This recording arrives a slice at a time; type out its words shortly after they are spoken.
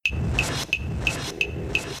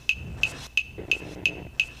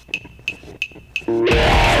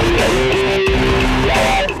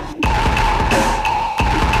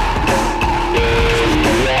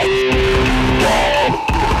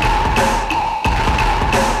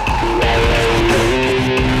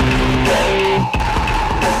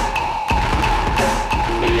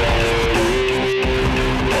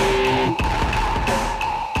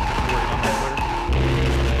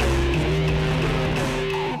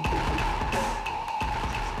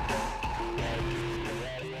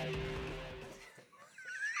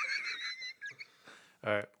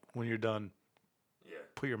All right, when you're done, Yeah.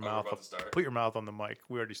 put your we're mouth about up, to start? put your mouth on the mic.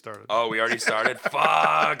 We already started. Oh, we already started?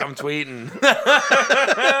 Fuck, I'm tweeting.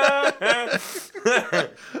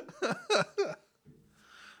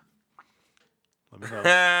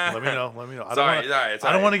 Let me know. Let me know. Sorry. I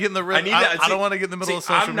don't want to get in the I don't want to get in the middle of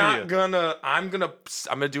social media. I'm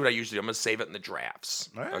gonna do what I usually do. I'm gonna save it in the drafts.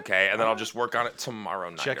 Right. Okay, and then I'll just work on it tomorrow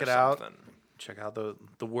night. Check or it out. something. Check out the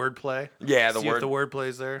wordplay. Yeah, See if the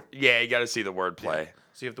wordplay's there. Yeah, you got to see the wordplay.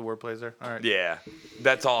 See if the wordplay's there. All right. Yeah,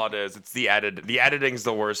 that's all it is. It's the edit. The editing's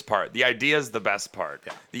the worst part. The idea is the best part.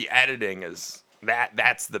 Yeah. The editing is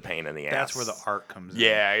that's the pain in the ass. That's where the art comes in.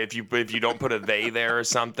 Yeah, if you don't put a they there or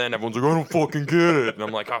something, everyone's like, I don't fucking get it, and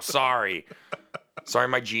I'm like, oh, sorry,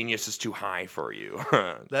 my genius is too high for you.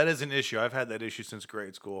 That is an issue. I've had that issue since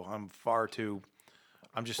grade school. I'm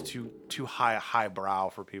just too highbrow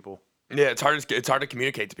for people. Yeah, it's hard to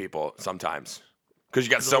communicate to people sometimes because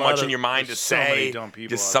you got so much in your mind to say. So many dumb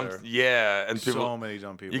people out there. Yeah, and people, So many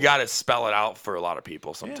dumb people. you got to spell it out for a lot of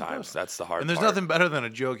people sometimes. does. That's the hard And there's part. nothing better than a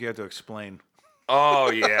joke you have to explain.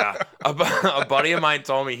 Oh yeah, a buddy of mine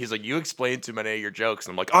told me, he's like, you explain too many of your jokes.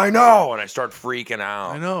 And I'm like, I know, and I start freaking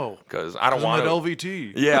out. I know, because I don't want to. to.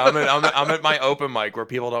 LVT. Yeah, I'm at my open mic where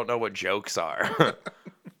people don't know what jokes are.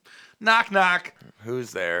 Knock knock.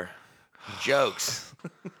 Who's there? Jokes.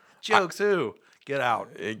 Jokes who? Get out.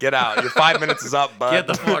 Get out. Your 5 minutes is up, bud. Get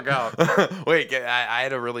the fuck out. Wait, I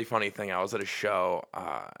had a really funny thing. I was at a show.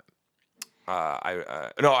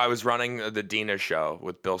 I was running the Dina show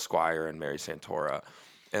with Bill Squire and Mary Santora,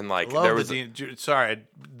 and like Love there was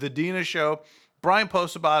the Dina show. Brian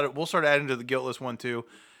posts about it. We'll start adding to the Guiltless one too.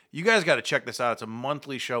 You guys got to check this out. It's a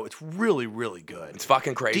monthly show. It's really, really good. It's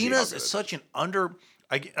fucking crazy. Dina's is such an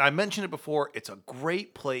I mentioned it before. It's a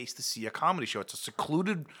great place to see a comedy show. It's a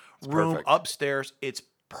secluded room perfect. upstairs. It's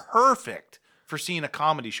perfect for seeing a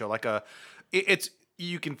comedy show.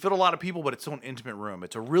 You can fit a lot of people, but it's still an intimate room.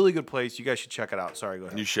 It's a really good place. You guys should check it out. Sorry, go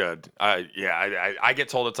ahead. You should. I get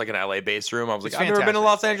told it's like an LA based room. I was like, It's I've never been to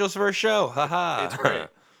fantastic. Los Angeles for a show. Haha. It's great.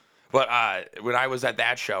 But when I was at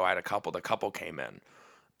that show, I had a couple. The couple came in,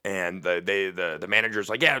 and the manager's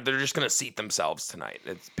like, yeah, they're just gonna seat themselves tonight.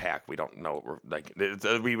 It's packed. We don't know.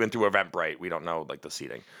 We went through Eventbrite. We don't know like the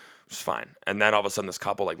seating. It's fine. And then all of a sudden, this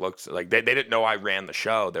couple looks like they didn't know I ran the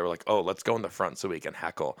show. They were like, "Oh, let's go in the front so we can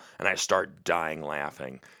heckle." And I start dying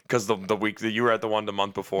laughing because the week that you were at the one the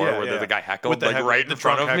month before where the guy heckled right in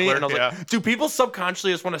front of me, and I was like, "Do people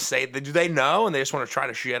subconsciously just want to say? Do they know and they just want to try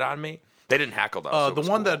to shit on me?" They didn't heckle though. So The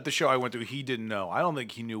one that the show I went to, he didn't know. I don't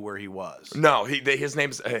think he knew where he was. No, his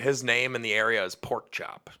name in the area is Pork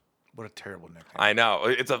Chop. What a terrible nickname. I know.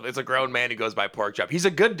 It's a grown man who goes by Pork Chop. He's a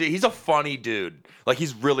good dude. He's a funny dude. Like,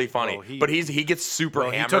 he's really funny. But he gets super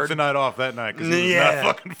hammered. He took the night off that night because he was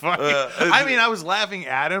not fucking funny. I was laughing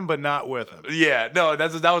at him, but not with him. Yeah, no,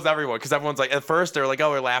 that was everyone. Because everyone's like, at first they were like, oh,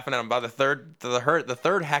 we're laughing at him. By the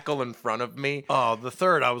third heckle in front of me. Oh, the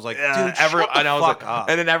third, I was like, dude, shut the fuck up.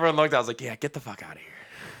 And then everyone looked. I was like, yeah, get the fuck out of here.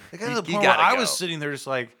 It got to the point where I was sitting there just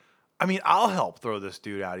like, I'll help throw this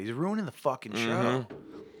dude out. He's ruining the fucking show.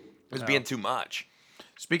 It was being too much.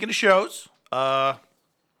 Speaking of shows, I'll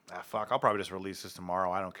probably just release this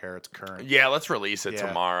tomorrow. I don't care. It's current. Yeah, let's release it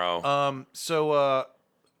tomorrow. So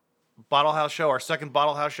Bottle House show, our second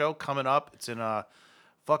Bottle House show coming up. It's in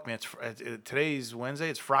today's Wednesday.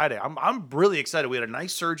 It's Friday. I'm really excited. We had a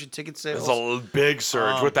nice surge in ticket sales. It's a big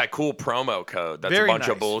surge with that cool promo code. That's a bunch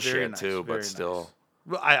of bullshit too, but still.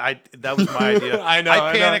 That was my idea. I know.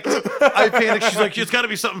 I panicked. I panicked. She's like, it's got to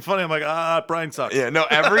be something funny. I'm like, Brian sucks. Yeah, no.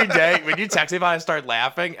 Every day when you text me about it, I start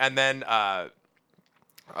laughing, and then the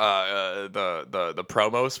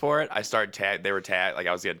promos for it, they were tagged. Like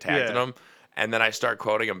I was getting tagged in them, and then I start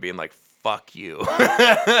quoting them, being like, "Fuck you."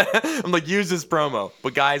 I'm like, use this promo,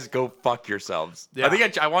 but guys, go fuck yourselves. Yeah. I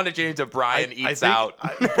think I wanted to change to Brian eats out.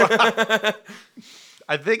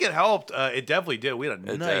 I think it helped. It definitely did. We had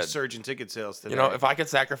a nice surge in ticket sales today. You know, if I could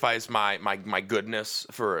sacrifice my goodness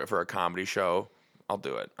for a comedy show, I'll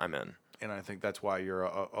do it. I'm in. And I think that's why you're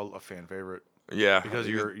a fan favorite. Yeah, because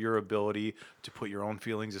your ability to put your own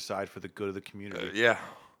feelings aside for the good of the community. Yeah.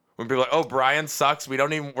 When people are like, oh, Brian sucks. We're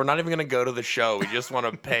not even gonna go to the show. We just want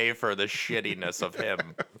to pay for the shittiness of him.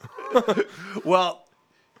 Well,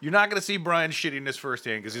 you're not going to see Brian's shittiness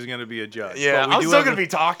firsthand because he's going to be a judge. Yeah, But we I'm do still have gonna be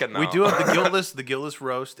talking though. We do have the Guiltless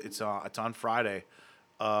roast. It's on Friday.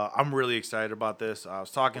 I'm really excited about this. I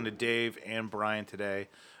was talking to Dave and Brian today.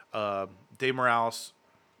 Dave Morales,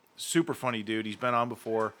 super funny dude. He's been on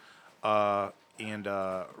before, and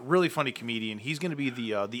really funny comedian. He's going to be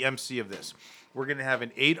the MC of this. We're going to have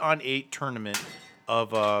an 8-on-8 tournament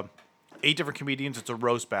of 8 different comedians. It's a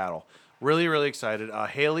roast battle. Really, really excited.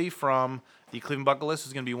 Haley from the Cleveland Buccaneers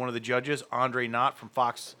is going to be one of the judges. Andre Knott from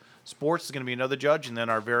Fox Sports is going to be another judge, and then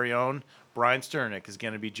our very own Brian Sternick is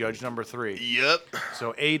going to be judge number 3. Yep.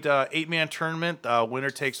 So 8-man tournament, winner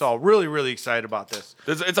takes all. Really, really excited about this.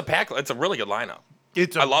 It's a pack. It's a really good lineup.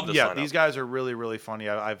 I love this lineup. These guys are really, really funny.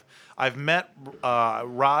 I've met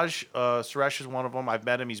Raj Suresh is one of them. I've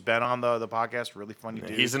met him. He's been on the podcast. Really funny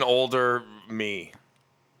dude. He's an older me.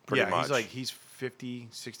 Pretty much. He's 50,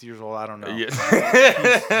 60 years old. I don't know.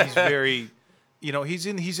 Yeah. He's very, he's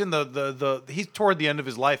he's toward the end of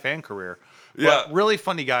his life and career. Yeah. But really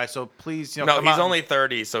funny guy. So please, No, he's only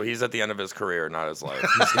 30, so he's at the end of his career, not his life.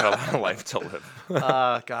 He's got a lot of life to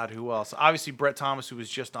live. God, who else? Obviously, Brett Thomas, who was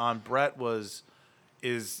just on. Brett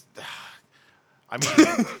is. I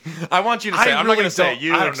mean, I want you to say. I'm not going to say.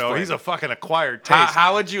 You. I don't know. He's a fucking acquired taste.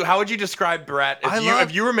 How would you describe Brett?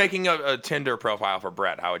 If you were making a Tinder profile for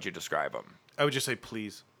Brett, how would you describe him? I would just say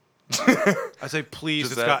please. I say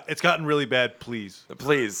please. It's gotten really bad. Please.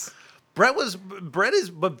 Please. Brett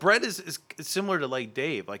is similar to like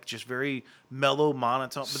Dave, like just very mellow,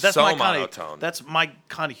 monotone. But that's monotone. That's my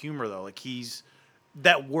kind of humor though. Like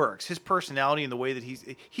that works. His personality and the way that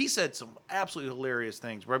he said some absolutely hilarious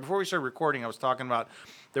things. Right before we started recording, I was talking about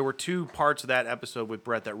there were 2 parts of that episode with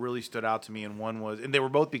Brett that really stood out to me, and they were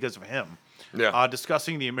both because of him. Yeah.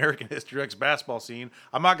 Discussing the American History X basketball scene.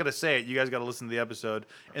 I'm not gonna say it. You guys got to listen to the episode.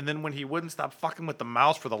 And then when he wouldn't stop fucking with the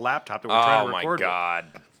mouse for the laptop that we're trying to record. Oh my god.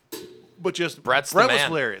 But just Brett was man.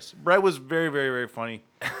 hilarious. Brett was very, very, very funny.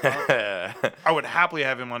 I would happily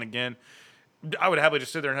have him on again. I would happily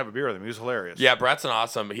just sit there and have a beer with him. He was hilarious. Yeah, Brett's an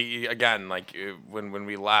awesome. He again, like when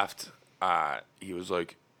we left, he was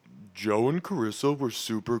like, Joe and Carissa were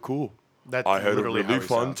super cool. That's I had a literally really how he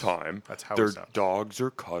fun sounds. time. That's how Their he sounds. dogs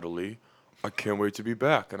are cuddly. I can't wait to be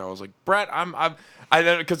back. And I was like, Brett,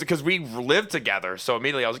 because we lived together. So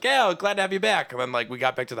immediately I was like, yeah, glad to have you back. And then like we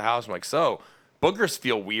got back to the house. I'm like, so boogers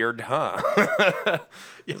feel weird, huh?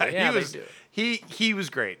 He was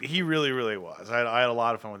great. He really, really was. I had a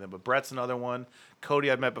lot of fun with him. But Brett's another one. Cody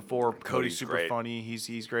I've met before. Cody's super great. funny.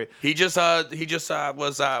 He's great. He just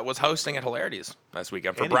was hosting at Hilarities last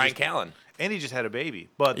weekend for Brian Callen. And he just had a baby.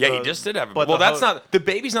 But he just did have a baby. Well, that's not the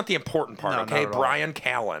baby's not the important part. No, okay, not at all. Brian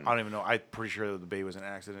Callen. I don't even know. I'm pretty sure that the baby was an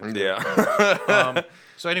accident. Yeah.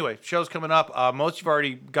 So anyway, show's coming up. Most of you have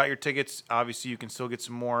already got your tickets. Obviously, you can still get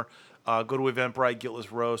some more. Go to Eventbrite,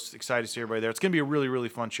 Guiltless Roast. Excited to see everybody there. It's going to be a really, really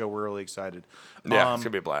fun show. We're really excited. Yeah, it's going to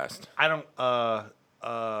be a blast. I don't.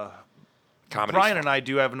 Comedy Brian and I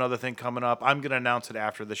do have another thing coming up. I'm going to announce it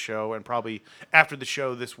after the show, and probably after the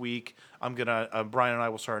show this week, Brian and I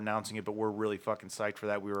will start announcing it. But we're really fucking psyched for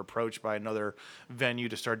that. We were approached by another venue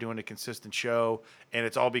to start doing a consistent show, and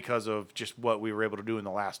it's all because of just what we were able to do in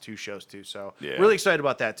the last 2 shows too. So really excited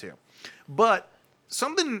about that too. But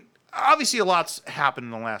something. Obviously, a lot's happened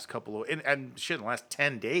in the last couple of in the last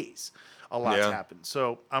 10 days. A lot's happened.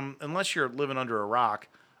 So, unless you're living under a rock,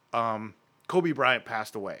 Kobe Bryant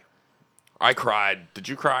passed away. I cried. Did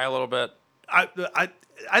you cry a little bit? I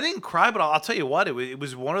didn't cry, but I'll tell you what. It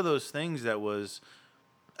was one of those things that was.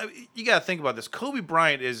 You got to think about this. Kobe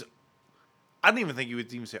Bryant is. I don't even think you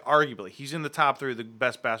would even say arguably. He's in the top 3 of the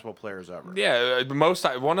best basketball players ever. Yeah,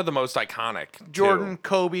 one of the most iconic. Jordan, too.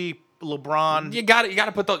 Kobe. LeBron, you got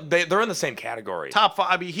to put they're in the same category. Top 5.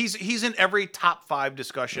 I mean, he's in every top 5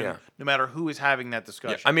 discussion, no matter who is having that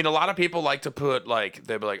discussion. Yeah. I mean, a lot of people like to put they'd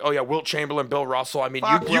be like, oh yeah, Wilt Chamberlain, Bill Russell. I mean,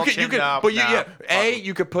 you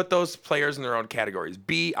could put those players in their own categories.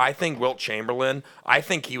 B, I think Wilt Chamberlain. I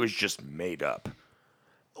think he was just made up.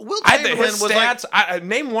 Wilt Chamberlain his stats.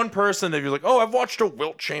 Name one person that you're like, oh, I've watched a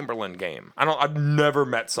Wilt Chamberlain game. I've never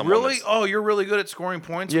met someone. Really? Oh, you're really good at scoring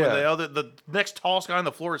points. Yeah. The next tallest guy on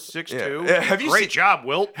the floor is 6'2". Yeah. Great job,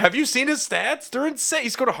 Wilt. Have you seen his stats? They're insane. He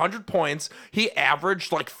scored 100 points. He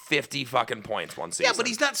averaged like 50 fucking points one season. Yeah, but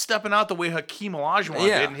he's not stepping out the way Hakeem Olajuwon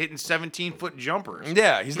did and hitting 17-foot jumpers.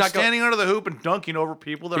 Yeah, he's not standing under the hoop and dunking over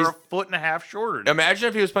people that are a foot and a half shorter. Imagine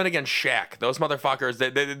if he was playing against Shaq. Those motherfuckers,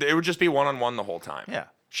 they would just be one-on-one the whole time. Yeah.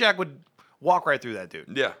 Shaq would walk right through that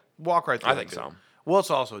dude. Yeah. Walk right through I that think dude. so. Well,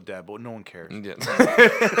 it's also dead, but no one cares. Yeah.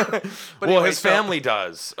 But Well, anyway, his family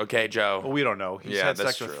does. Okay, Joe. Well, we don't know. He's Yeah, had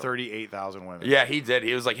that's sex with true. 38,000 women. Yeah, he did.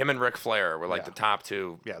 He was like him and Ric Flair were like Yeah. the top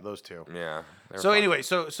two. Yeah, those two. Yeah. they were So fun. anyway,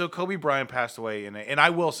 so Kobe Bryant passed away, and I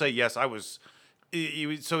will say yes, I was.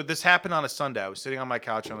 So this happened on a Sunday. I was sitting on my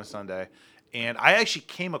couch on a Sunday, and I actually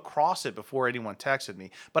came across it before anyone texted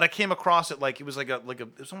me. But I came across it like it was it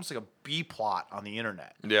was almost like a B plot on the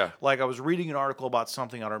internet. Yeah. Like I was reading an article about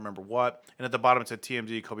something, I don't remember what, and at the bottom it said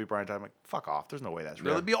TMZ Kobe Bryant died. I'm like, fuck off. There's no way that's real.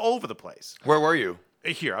 Yeah. It'd be all over the place. Where were you?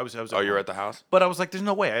 Here, I was. Oh, you were at the house? But I was like, there's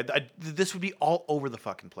no way. This would be all over the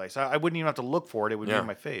fucking place. I wouldn't even have to look for it. It would be Yeah. in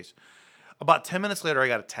my face. About 10 minutes later, I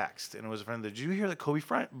got a text, and it was a friend. Did you hear that Kobe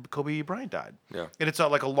Bryant died? Yeah. And it's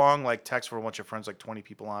like a long text for a bunch of friends, like 20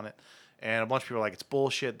 people on it, and a bunch of people are like, it's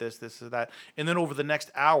bullshit. This, that. And then over the next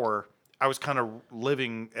hour, I was kind of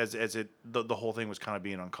living as the whole thing was kind of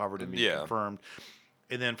being uncovered and being confirmed.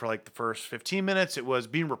 And then for like the first 15 minutes, it was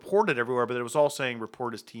being reported everywhere, but it was all saying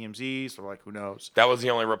report as TMZ. So like, who knows? That was the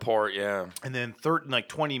only report. Yeah. And then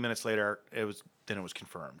 20 minutes later, it was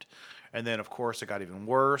confirmed. And then, of course, it got even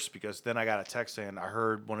worse because then I got a text saying I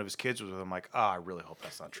heard one of his kids was with him. Like, I really hope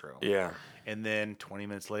that's not true. Yeah. And then 20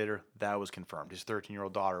 minutes later, that was confirmed. His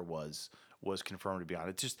 13-year-old daughter was confirmed to be on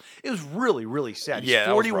it. It was really, really sad. He's Yeah, that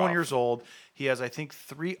was 41 rough. years old. He has, I think,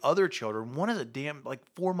 3 other children. One is a damn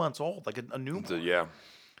 4 months old, like a newborn. Yeah.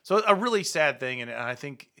 So a really sad thing, and I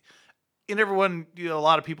think. And everyone, a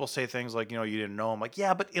lot of people say things like, you didn't know him. Like,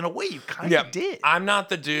 yeah, but in a way, you kind of did. I'm not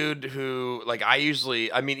the dude who,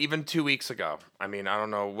 even 2 weeks ago, I don't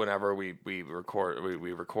know, whenever we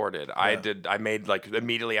recorded, Yeah. I made,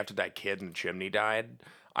 immediately after that kid in the chimney died,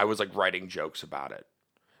 I was, writing jokes about it.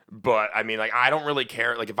 But, I don't really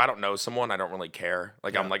care. Like, if I don't know someone, I don't really care.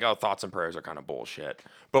 Like, I'm like, oh, thoughts and prayers are kind of bullshit.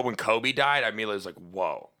 But when Kobe died, I immediately was like,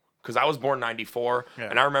 whoa. Because I was born 94,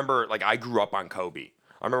 and I remember, I grew up on Kobe.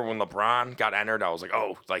 I remember when LeBron got entered, I was like,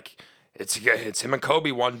 oh, it's him and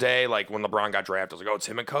Kobe one day. Like when LeBron got drafted, I was like, oh, it's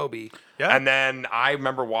him and Kobe. Yeah. And then I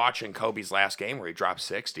remember watching Kobe's last game where he dropped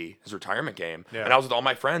 60, his retirement game. Yeah. And I was with all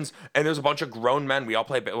my friends, and there was a bunch of grown men. We all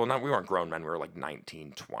played, we weren't grown men. We were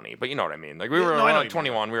 19, 20, but you know what I mean. Like we were I know what you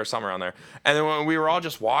 21. We were somewhere around there. And then when we were all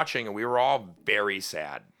just watching, and we were all very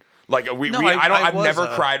sad. Like I've never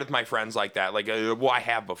cried with my friends like that. I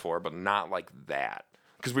have before, but not like that.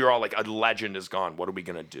 Because we were all like, a legend is gone. What are we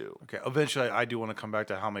gonna do? Okay, eventually I do want to come back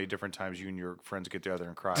to how many different times you and your friends get together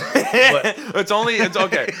and cry. But It's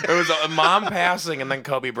okay. It was a mom passing and then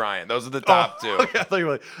Kobe Bryant. Those are the top two. okay, I thought you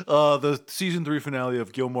were like the season 3 finale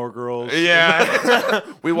of Gilmore Girls. Yeah,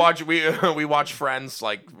 we watch Friends,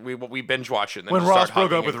 we binge watch it. And then When just Ross start broke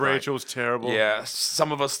up hugging with and crying. Rachel, it was terrible. Yeah,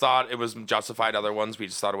 some of us thought it was justified. Other ones, we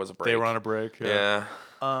just thought it was a break. They were on a break. Yeah.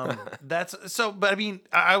 That's so. But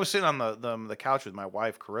I was sitting on the couch with my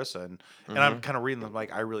wife Carissa, and I'm kind of reading them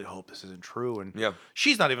like, I really hope this isn't true. And Yeah.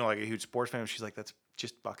 she's not even like a huge sports fan. She's like, that's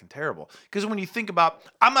just fucking terrible. Because when you think about,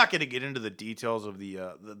 I'm not going to get into the details of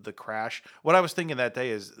the crash. What I was thinking that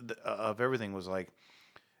day is of everything was like,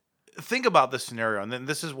 think about this scenario, and then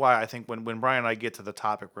this is why I think when Brian and I get to the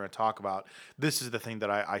topic we're going to talk about, this is the thing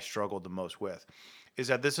that I struggled the most with. Is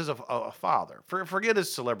that this is a father. Forget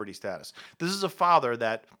his celebrity status. This is a father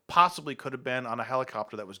that possibly could have been on a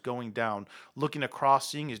helicopter that was going down, looking across,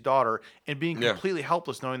 seeing his daughter, and being completely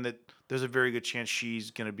helpless, knowing that there's a very good chance she's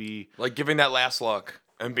going to be... Giving that last look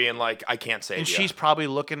and being like, I can't save you. And she's probably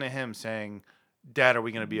looking at him saying, Dad, are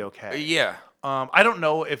we going to be okay? Yeah. I don't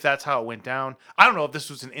know if that's how it went down. I don't know if this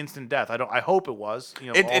was an instant death. I hope it was.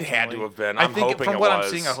 It had to have been. I I'm think hoping from it what was.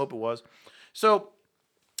 I'm seeing, I hope it was. So...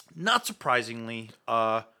 Not surprisingly,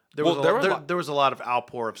 there was a lot of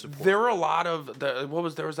outpour of support. There were a lot of there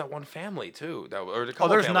was that one family too or a couple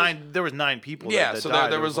there's families. 9. There was 9 people. Yeah, that so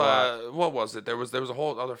died. there was a lot. what was it? There was a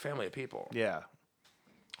whole other family of people. Yeah.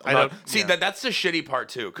 That's the shitty part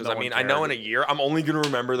too, because No one I know in cared. a year I'm only gonna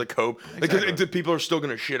remember the Kobe. Exactly. Because people are still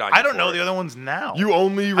gonna shit on you. I don't know for the it. other ones now. You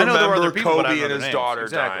only I know there were remember other people, but I Kobe don't and know his their names. daughter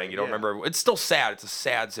Exactly, dying. You don't yeah. remember. It's still sad. It's a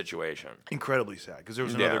sad situation. Incredibly sad because there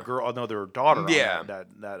was Yeah. another daughter. Yeah. On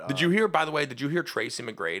that Did you hear? By the way, did you hear Tracy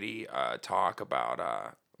McGrady talk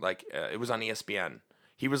about it was on ESPN?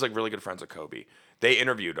 He was really good friends with Kobe. They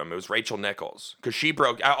interviewed him. It was Rachel Nichols because she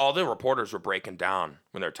broke. All the reporters were breaking down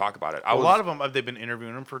when they were talking about it. A lot of them they've been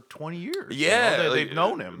interviewing him for 20 years. Yeah, they've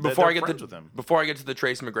known him. Before I They're get friends with him. before I get to the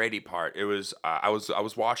Tracy McGrady part, it was I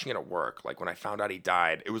was watching it at work. When I found out he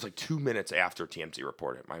died, it was 2 minutes after TMZ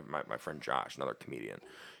reported. My friend Josh, another comedian,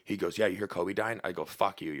 he goes, "Yeah, you hear Kobe dying?" I go,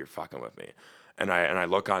 "Fuck you, you're fucking with me." And I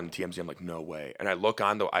look on TMZ, I'm like, no way. And I look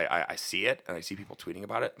on I see it, and I see people tweeting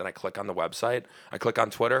about it. Then I click on the website, I click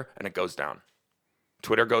on Twitter, and it goes down.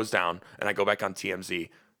 Twitter goes down, and I go back on TMZ.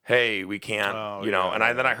 hey, we can't, Oh, and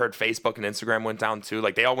yeah. then I heard Facebook and Instagram went down too.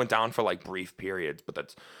 Like they all went down for like brief periods, but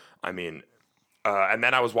that's, I mean, and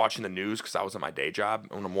then I was watching the news because I was at my day job.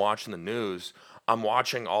 And when I'm watching the news, I'm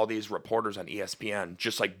watching all these reporters on ESPN,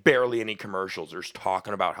 just like barely any commercials. They're just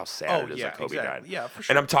talking about how sad Oh, it is yeah, that Kobe exactly. died. Yeah, for And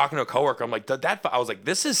sure. I'm talking to a coworker. I'm like, I was like,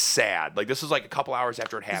 this is sad. Like this is like a couple hours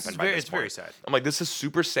after it happened. It's very sad. I'm like, this is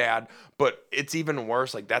super sad, but it's even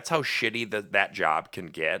worse. Like that's how shitty that job can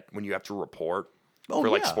get when you have to report. Oh, For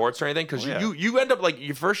like yeah. sports or anything, because yeah. you end up like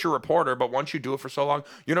you're a reporter, but once you do it for so long,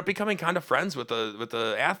 you end up becoming kind of friends with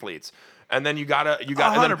the athletes, and then you gotta and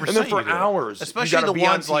 100% then for you do. hours, you especially gotta the be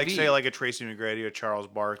on ones like TV. say like a Tracy McGrady, a Charles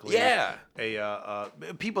Barkley, Yeah.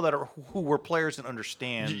 people that are who were players and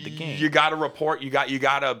understand the game. You got to report. You got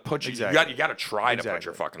to put Exactly. you got to try to put Exactly.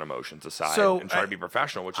 your fucking emotions aside So, and try to be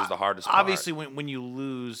professional, which is the hardest Obviously, part. when you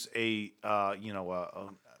lose I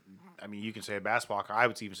mean, you can say a basketball icon. I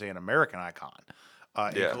would even say an American icon,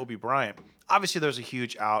 in Yeah. Kobe Bryant. Obviously, there's a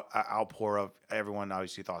huge outpour of everyone.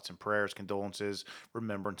 Obviously, thoughts and prayers, condolences,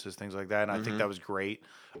 remembrances, things like that. And I Mm-hmm. think that was great.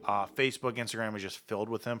 Facebook, Instagram was just filled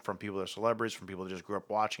with them from people that are celebrities, from people that just grew up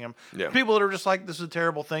watching them, Yeah. people that are just like, this is a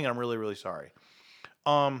terrible thing. And I'm really, really sorry.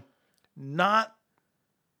 Not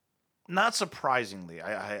surprisingly,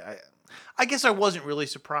 I guess I wasn't really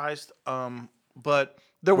surprised. But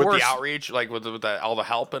there With were the outreach, like with all the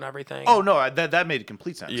help and everything. Oh no, that made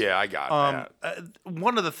complete sense. yeah, I got that.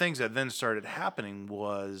 One of the things that then started happening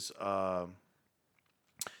was, and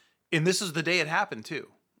this is the day it happened too.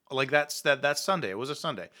 Like that's Sunday. It was a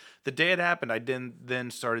Sunday. The day it happened, I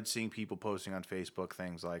then started seeing people posting on Facebook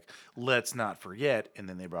things like "Let's not forget," and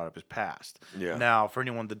then they brought up his past. Yeah. Now, for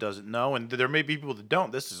anyone that doesn't know, and there may be people that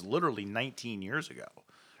don't, this is literally 19 years ago,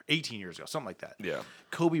 18 years ago, something like that. Yeah.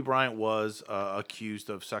 Kobe Bryant was accused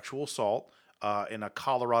of sexual assault in a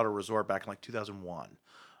Colorado resort back in like 2001.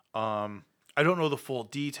 I don't know the full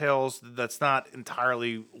details. That's not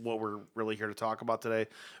entirely what we're really here to talk about today.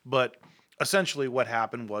 But essentially what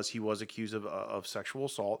happened was he was accused of sexual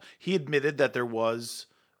assault. He admitted that there was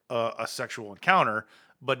a sexual encounter,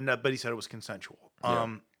 but he said it was consensual.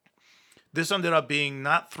 Yeah. This ended up being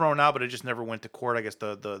not thrown out, but it just never went to court. I guess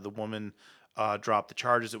the woman dropped the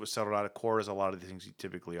charges. It was settled out of court, as a lot of the things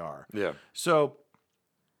typically are. Yeah. So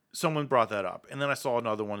someone brought that up, and then I saw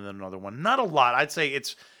another one and then another one. Not a lot. I'd say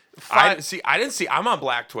it's I five. didn't see. I'm on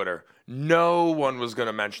Black Twitter. No one was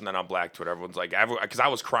gonna mention that on Black Twitter. Everyone's like, because I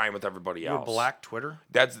was crying with everybody Your else. Black Twitter?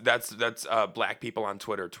 That's black people on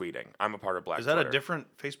Twitter tweeting. I'm a part of Black. Is that Twitter. a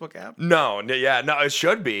different Facebook app? No, it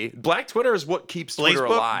should be. Black Twitter is what keeps Twitter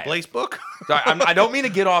alive. Blazebook? Sorry, I don't mean to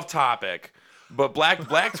get off topic, but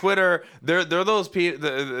Black Twitter, they're those people.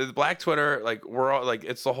 The Black Twitter, like we're all like,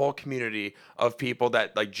 it's the whole community of people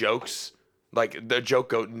that like jokes. Like the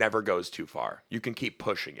joke never goes too far. You can keep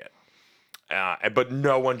pushing it. But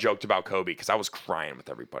no one joked about Kobe because I was crying with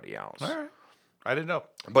everybody else. All right. I didn't know.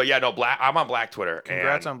 But yeah, no, I'm on Black Twitter.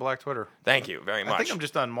 Congrats and on Black Twitter. Thank you very much. I think I'm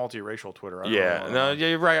just on multiracial Twitter. I don't Yeah, know. no, yeah,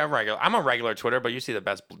 you're right. I'm regular. I'm on regular Twitter, but you see the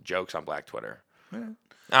best jokes on Black Twitter. Yeah.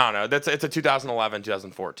 I don't know. It's a 2011,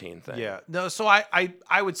 2014 thing. Yeah. No, so I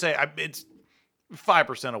would say it's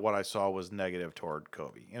 5% of what I saw was negative toward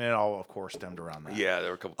Kobe. And it all, of course, stemmed around that. Yeah, there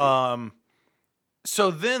were a couple.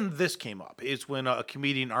 So then this came up. It's when a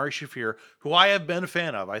comedian, Ari Shafir, who I have been a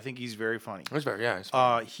fan of, I think he's very funny. It's very, yeah.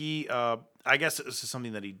 It's He, I guess this is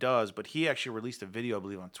something that he does, but he actually released a video, I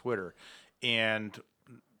believe, on Twitter, and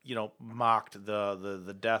mocked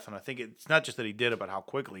the death. And I think it's not just that he did it, but how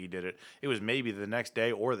quickly he did it. It was maybe the next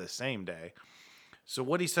day or the same day. So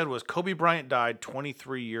what he said was, Kobe Bryant died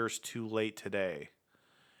 23 years too late today.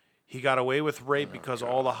 He got away with rape because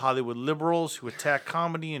all the Hollywood liberals who attack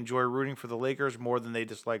comedy enjoy rooting for the Lakers more than they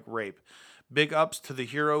dislike rape. Big ups to the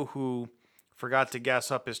hero who forgot to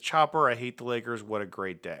gas up his chopper. I hate the Lakers. What a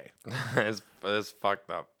great day. it's fucked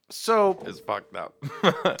up. So It's fucked up.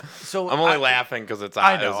 So I'm only laughing because it's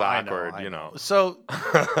awkward, I you know. So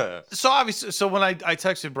obviously, so when I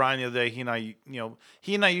texted Brian the other day, he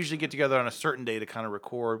and I usually get together on a certain day to kind of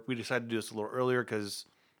record. We decided to do this a little earlier because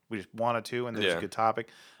we just wanted to, and it was a good topic.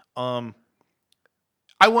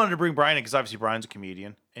 I wanted to bring Brian in because obviously Brian's a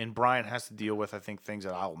comedian, and Brian has to deal with, I think, things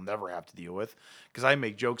that I'll never have to deal with because I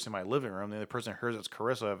make jokes in my living room. The only person who hears it's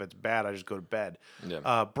Carissa. If it's bad, I just go to bed.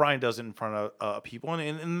 Yeah. Brian does it in front of people,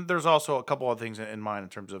 and there's also a couple of things in mind in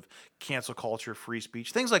terms of cancel culture, free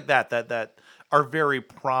speech, things like that are very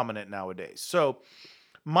prominent nowadays. So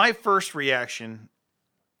my first reaction,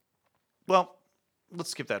 well,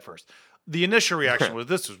 let's skip that first. The initial reaction was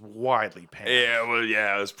this was widely panned. Yeah, well,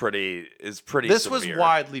 yeah, it was pretty. This severe. was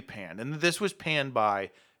widely panned, and this was panned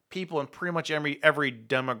by people in pretty much every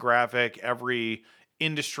demographic, every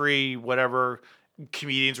industry, whatever.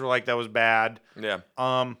 comedians were like that was bad. Yeah.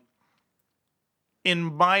 In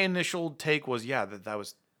my initial take was that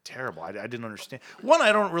was terrible. I didn't understand. One,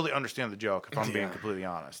 I don't really understand the joke. If I'm being completely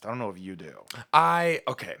honest, I don't know if you do.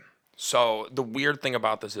 Okay. So the weird thing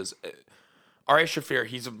about this is, Ari Shaffir,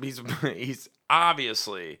 he's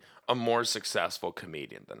obviously a more successful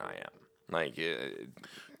comedian than I am. Like,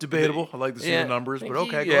 Debatable. I like to see the numbers, but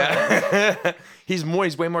okay. Go ahead. He's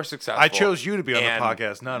way more successful. I chose you to be on the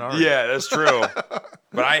podcast, not Ari. Yeah, that's true.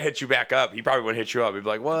 But I hit you back up. He probably wouldn't hit you up. He'd be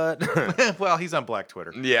like, "What?" Well, he's on Black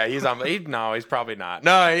Twitter. Yeah, he's on. No, he's probably not.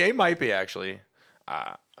 No, he might be actually.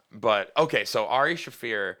 But okay, so Ari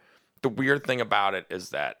Shaffir. The weird thing about it is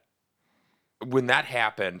that when that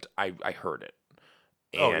happened, I heard it,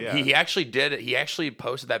 and he actually did it. He actually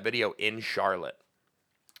posted that video in Charlotte,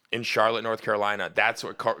 North Carolina. That's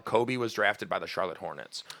where Kobe was drafted by the Charlotte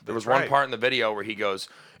Hornets. There was one part in the video where he goes,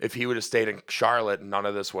 "If he would have stayed in Charlotte, none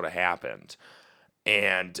of this would have happened."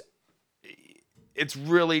 And it's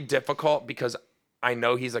really difficult because I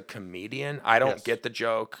know he's a comedian. I don't get the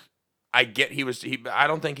joke. I get I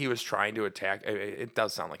don't think he was trying to attack. It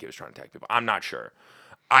does sound like he was trying to attack people. I'm not sure.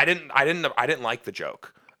 I didn't like the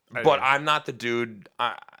joke, but I'm not the dude.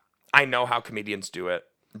 I know how comedians do it,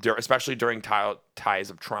 especially during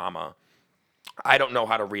times of trauma. I don't know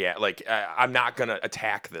how to react. Like, I'm not gonna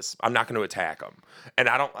attack this. I'm not gonna attack him. And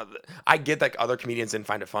I get that other comedians didn't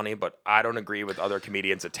find it funny, but I don't agree with other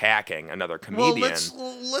comedians attacking another comedian.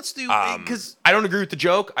 Well, let's do because I don't agree with the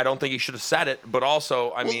joke. I don't think he should have said it. But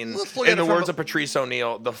also, I mean, in the words of Patrice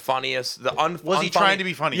O'Neal, the funniest, was he trying to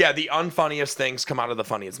be funny? Yeah, the unfunniest things come out of the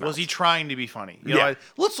funniest mouth. Was he trying to be funny? You know,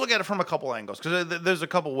 let's look at it from a couple angles because there's a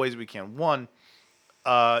couple ways we can. One,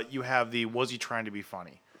 you have was he trying to be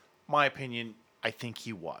funny? My opinion, I think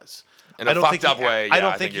he was. In a fucked up way. I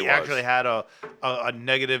don't think he actually had a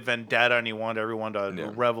negative vendetta and he wanted everyone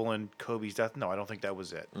to revel in Kobe's death. No, I don't think that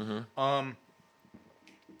was it. I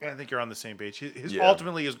think you're on the same page.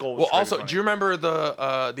 Ultimately, his goal was. Well, also, do you remember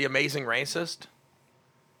the Amazing Racist?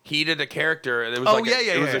 He did a character. It was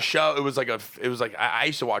it was a show. It was like I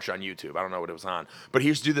used to watch it on YouTube. I don't know what it was on, but he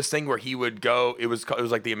used to do this thing where he would go. It was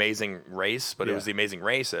like the Amazing Race, but it was the Amazing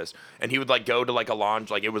Racist, and he would like go to like a lounge,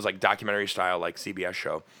 like it was like documentary style, like CBS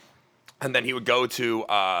show, and then he would go to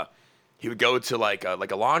like a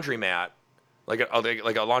laundromat. Like a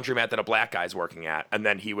laundromat that a black guy's working at, and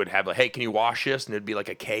then he would have like, hey, can you wash this? And it'd be like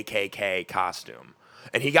a KKK costume,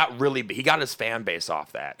 and he got his fan base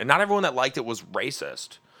off that, and not everyone that liked it was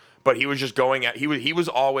racist. But he was just going at he's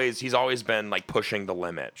always been like pushing the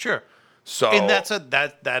limit. Sure. So and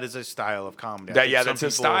that is a style of comedy. That's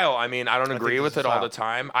his style. I mean, I don't agree with it all the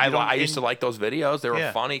time. I used to like those videos. They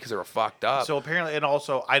were funny because they were fucked up. So apparently, and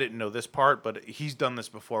also I didn't know this part, but he's done this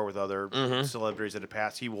before with other celebrities that have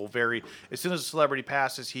passed. He will as soon as a celebrity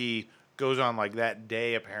passes, he goes on like that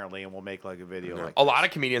day apparently, and will make like a video. Like a lot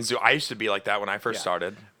of comedians do. I used to be like that when I first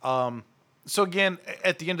started. So again,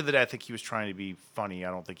 at the end of the day, I think he was trying to be funny. I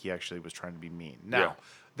don't think he actually was trying to be mean. Now,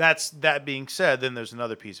 that being said, then there's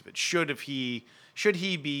another piece of it. Should he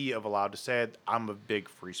be allowed to say it? I'm a big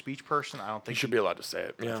free speech person. I don't think he should be allowed to say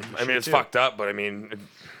it. Yeah, I mean it's fucked up, but I mean,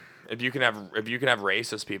 if you can have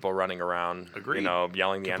racist people running around,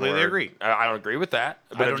 yelling the N-word. Completely agree. I don't agree with that.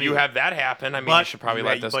 But if you have that happen, I mean, you should probably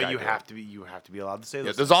let this guy. But you have to be allowed to say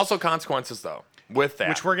this. There's also consequences though with that,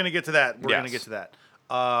 which we're gonna get to that. We're gonna get to that.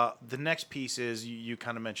 The next piece is you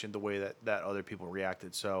kind of mentioned the way that other people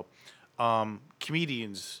reacted. So,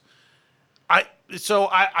 comedians,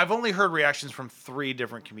 I've only heard reactions from 3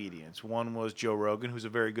 different comedians. One was Joe Rogan, who's a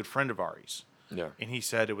very good friend of Ari's. Yeah. And he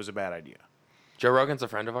said it was a bad idea. Joe Rogan's a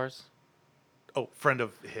friend of ours? Oh, friend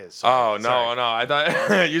of his. Sorry. No. I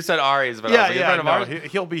thought you said Ari's, but I was like, a friend of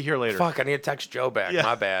ours? He'll be here later. Fuck, I need to text Joe back.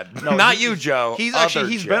 My bad. No, not you, Joe.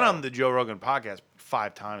 He's been on the Joe Rogan podcast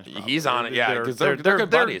 5 times. Probably. He's on it, because they're good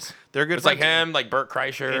buddies. They're good. It's like him, like Burt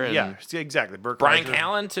Kreischer, and exactly. Brian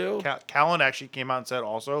Callen too. Callen actually came out and said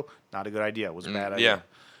also not a good idea. It was a bad idea.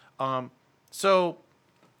 So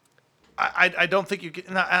I don't think you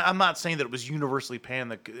can. I'm not saying that it was universally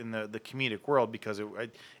panned in the comedic world because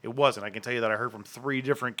it wasn't. I can tell you that I heard from 3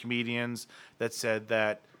 different comedians that said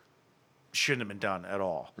that shouldn't have been done at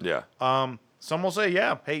all. Yeah. Some will say,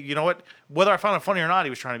 yeah, hey, you know what? Whether I found it funny or not,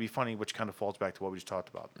 he was trying to be funny, which kind of falls back to what we just talked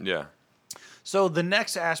about. Yeah. So the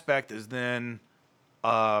next aspect is then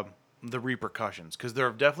the repercussions, because there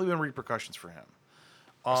have definitely been repercussions for him.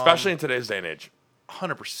 Especially in today's day and age.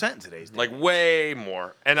 100% in today's day. Like way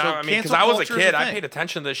more. And so I mean, because I was a kid, I paid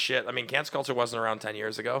attention to this shit. I mean, cancel culture wasn't around 10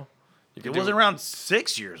 years ago. It wasn't around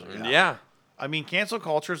 6 years ago. Yeah. I mean, cancel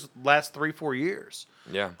culture's last 3-4 years.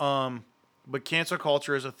 Yeah. But cancel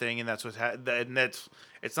culture is a thing, and that's what's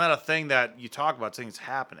It's not a thing that you talk about. It's a thing that's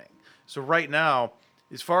happening. So right now,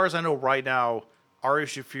 as far as I know, right now, Ari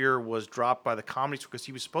Shaffir was dropped by the Comedy Store because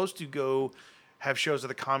he was supposed to go have shows at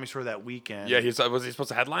the Comedy Store that weekend. Yeah, was he supposed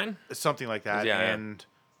to headline? Something like that. Yeah, yeah. And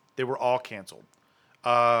they were all canceled.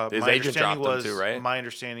 His agent dropped him too, right? My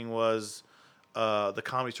understanding was the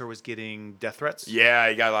Comedy Store was getting death threats. Yeah,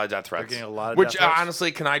 he got a lot of death threats. They're getting a lot of Which, death threats.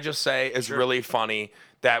 honestly, can I just say is really funny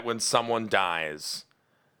that when someone dies,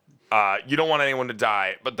 you don't want anyone to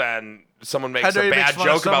die, but then someone makes a bad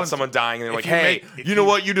joke about someone dying, and they're like, hey, you know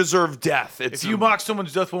what? You deserve death. If you mock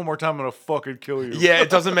someone's death one more time, I'm going to fucking kill you. Yeah, it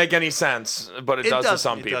doesn't make any sense, but it does to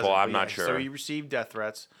some It people. doesn't, I'm but not sure. So he received death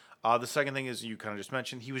threats. The second thing is you kind of just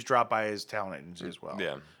mentioned he was dropped by his talent agency as well.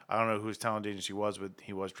 Yeah. I don't know who his talent agency was, but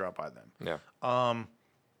he was dropped by them. Yeah.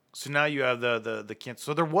 So now you have the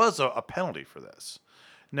cancel. So there was a penalty for this.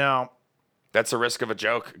 Now That's the risk of a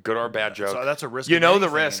joke, good or bad joke. So that's a risk. You of know the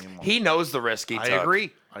anything risk. anymore. He knows the risk he took. I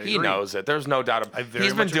agree. He knows it. There's no doubt. I very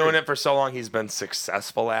He's been much doing agree. it for so long. He's been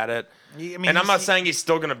successful at it. I mean, And I'm not saying he's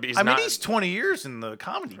still going to be. He's 20 years in the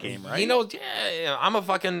comedy game, right? He knows. Yeah, I'm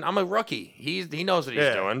a rookie. He knows what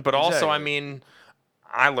he's doing. But also, I mean,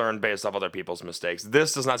 I learned based off other people's mistakes.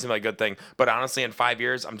 This does not seem like a good thing. But honestly, in 5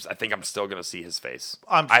 years, I think I'm still going to see his face.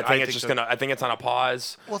 I think it's on a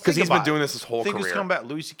pause because he's been doing this his whole career. He's come back.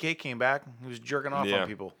 Louis C.K. came back. He was jerking off on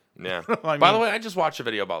people. Yeah. I By mean- the way, I just watched a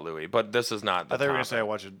video about Louis, but this is not. I thought you were gonna say I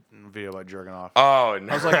watched a video about jerking off. Oh,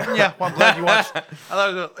 no. I was like, yeah, well, I'm glad you watched. I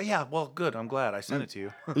thought, yeah, well, good. I'm glad I sent it to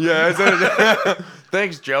you. Yeah.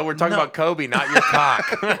 Thanks, Joe. We're talking about Kobe, not your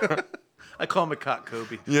cock. I call him a cock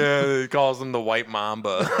Kobe. Yeah, he calls him the White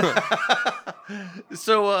Mamba.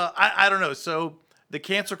 So I don't know. So the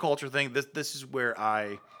cancer culture thing. This is where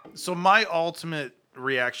So my ultimate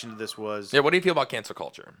reaction to this was. Yeah. What do you feel about cancel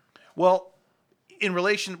culture? Well, in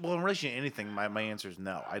relation to anything, my answer is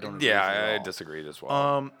no. I don't. Agree with it at I all. disagree as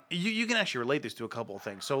well. You can actually relate this to a couple of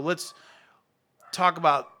things. So let's talk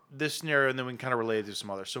about this scenario, and then we can kind of relate it to some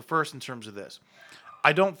others. So first, in terms of this,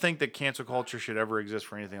 I don't think that cancel culture should ever exist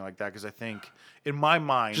for anything like that because I think, in my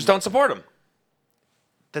mind, Just don't support him.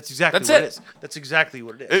 That's exactly That's what it. it is. That's exactly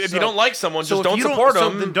what it is. If you don't like someone, just if don't you support So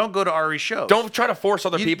them. then don't go to Ari's shows. Don't try to force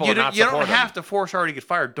other people to not You support don't him. have to force Ari to get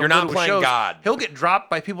fired. Don't You're go not to his playing shows. God. He'll get dropped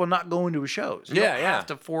by people not going to his shows. You Yeah, don't yeah. have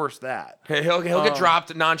to force that. He'll get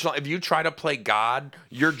dropped nonchalant. If you try to play God,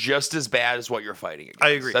 you're just as bad as what you're fighting against. I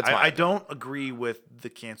agree. That's I don't agree with the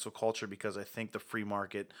cancel culture because I think the free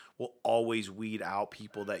market will always weed out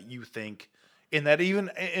people that you think, and that even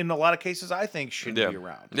in a lot of cases I think shouldn't be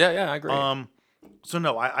around. Yeah, I agree. So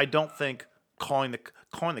no, I don't think calling the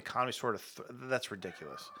comedy store that's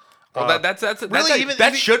ridiculous. Well,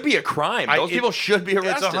 that should be a crime. Those people should be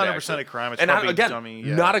arrested. It's 100% actually. a crime. It's and probably again, dummy.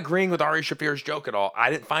 not agreeing with Ari Shaffir's joke at all. I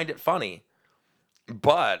didn't find it funny.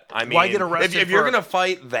 But I mean, Why get arrested if you're for- gonna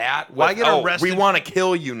fight that, Why get we arrested- want to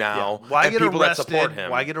kill you now. Why and get people arrested? that support him?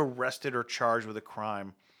 Why get arrested or charged with a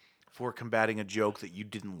crime for combating a joke that you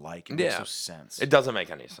didn't like? It makes no sense. It doesn't make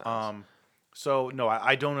any sense. So no,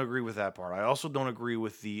 I don't agree with that part. I also don't agree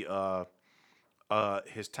with the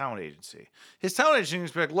his talent agency. His talent agency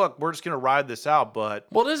is like, look, we're just gonna ride this out, but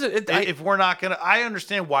well, is it? if we're not gonna, I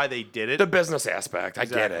understand why they did it. The business aspect, I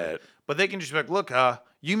get Exactly. it. But they can just be like, look,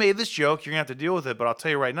 you made this joke, you're gonna have to deal with it. But I'll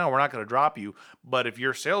tell you right now, we're not gonna drop you. But if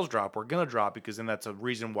your sales drop, we're gonna drop because then that's a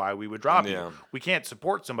reason why we would drop Yeah. you. We can't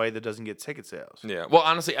support somebody that doesn't get ticket sales. Yeah. Well,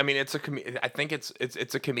 honestly, I mean, I think it's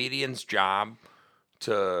a comedian's job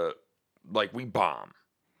to we bomb.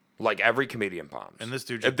 Like every comedian bombs. And this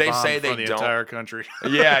dude if just they bombed say for they the don't, entire country.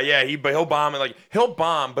 yeah, he'll bomb it. He'll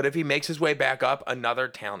bomb, but if he makes his way back up, another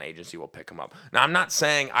talent agency will pick him up. Now, I'm not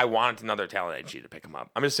saying I want another talent agency to pick him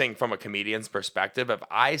up. I'm just saying from a comedian's perspective, if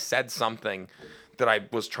I said something that I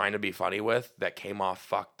was trying to be funny with that came off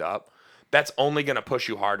fucked up, that's only going to push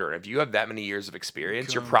you harder. If you have that many years of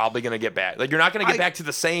experience, you're probably going to get back. You're not going to get back to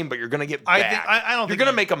the same, but you're going to get back. I don't you're think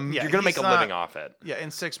going to make you're going to make a living off it. Yeah, in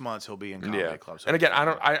 6 months he'll be in comedy clubs. And again,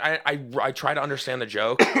 I try to understand the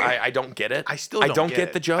joke. I don't get it. I still don't get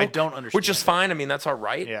get the it. joke. I don't understand Which is it. fine. I mean, that's all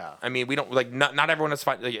right. Yeah. I mean, we don't not everyone is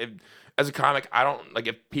fine. As a comic, I don't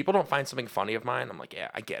if people don't find something funny of mine, I'm like,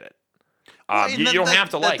 yeah, I get it. You don't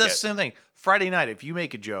have to like it. That's the same thing. Friday night, if you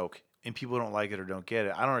make a joke and people don't like it or don't get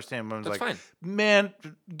it, I don't understand. Everyone's That's like, fine. man,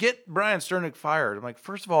 get Brian Sternick fired. I'm like,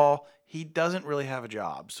 first of all, he doesn't really have a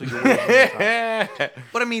job, so you're wasting your time.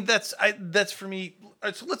 But I mean, that's for me.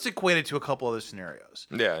 So let's equate it to a couple other scenarios.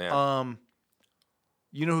 Yeah.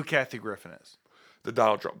 You know who Kathy Griffin is? The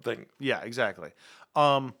Donald Trump thing. Yeah, exactly.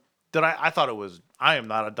 I thought it was. I am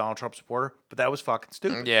not a Donald Trump supporter, but that was fucking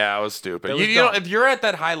stupid. Yeah, it was stupid. That was You know, dumb. if you're at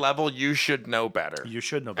that high level, you should know better. You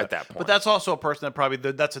should know better. At that point. But that's also a person that probably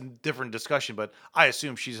that's a different discussion. But I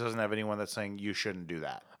assume she doesn't have anyone that's saying you shouldn't do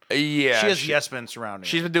that. Yeah, She has yes men surrounding. her.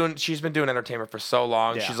 She's been doing entertainment for so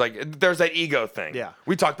long. Yeah. She's like, there's that ego thing. Yeah.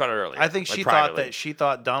 We talked about it earlier. I think like, she privately.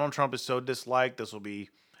 thought Donald Trump is so disliked. This will be,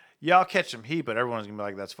 yeah, I'll catch some heat, but everyone's gonna be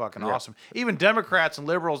like, that's fucking awesome. Even Democrats and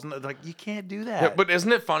liberals, and like, you can't do that. Yeah, but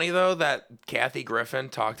isn't it funny though that Kathy Griffin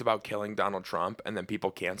talked about killing Donald Trump and then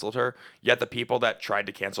people canceled her, yet the people that tried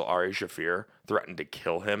to cancel Ari Shaffir threatened to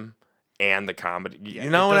kill him and the comedy.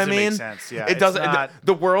 You know it what I doesn't make mean? sense. Yeah, it it's doesn't. not-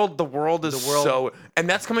 The world is the world- so, and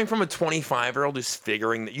that's coming from a 25-year-old who's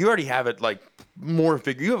figuring that you already have it like more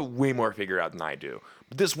figured. You have it way more figured out than I do.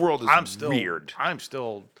 But this world is weird. I'm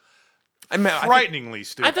still I mean, frighteningly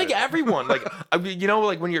stupid. I think everyone like you know,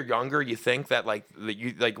 like when you're younger, you think that like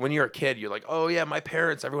when you're a kid, you're like, oh yeah, my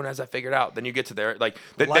parents, everyone has that figured out. Then you get to their like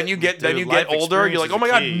then you get life older, you're like, experience oh my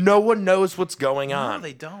is god, the key. no one knows what's going No, on.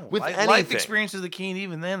 they don't. With Life anything. experience is the key, and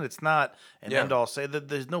even then, it's not an Yeah. end all. Say that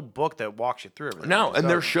there's no book that walks you through everything. No, It and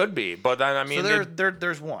there doesn't. should be, but I mean, So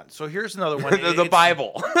there's one. So here's another one. the It's-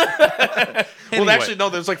 Bible. Well, Anyway. actually, no,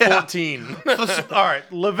 there's like 14. All right,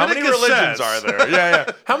 How Leviticus many religions says- are there?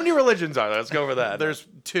 Yeah. How many religions are there? Let's go over that. There's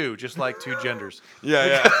two, just like two genders.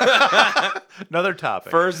 yeah. Another topic.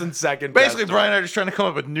 First and second. Basically, best Brian and I are just trying to come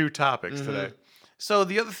up with new topics Mm-hmm. today. So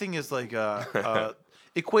the other thing is like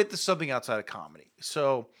equate this to something outside of comedy.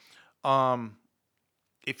 So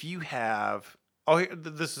if you have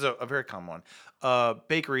this is a very common one.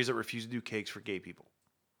 Bakeries that refuse to do cakes for gay people.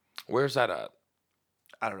 Where's that at?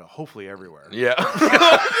 I don't know. Hopefully everywhere. Yeah.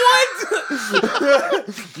 What?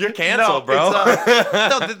 You're canceled, bro.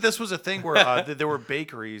 This was a thing where there were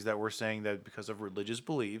bakeries that were saying that because of religious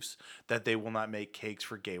beliefs that they will not make cakes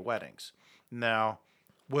for gay weddings. Now,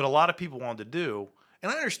 what a lot of people wanted to do,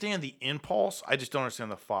 and I understand the impulse, I just don't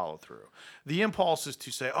understand the follow through. The impulse is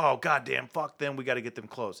to say, "Oh, goddamn, fuck them, we got to get them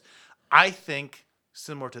closed." I think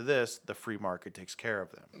similar to this, the free market takes care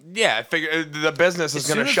of them. Yeah, I figure the business is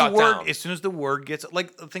going to As shut down. As soon as the word gets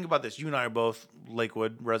like, think about this. You and I are both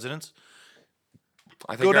Lakewood residents.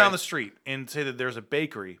 I think Go down I- the street and say that there's a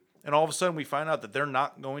bakery, and all of a sudden we find out that they're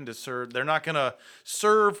not going to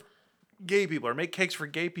serve gay people or make cakes for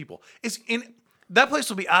gay people. That place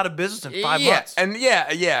will be out of business in 5 months. And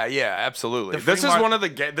yeah, absolutely. The free This is mar- one of the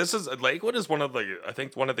gay. This is Lakewood is one of the I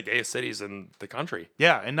think one of the gayest cities in the country.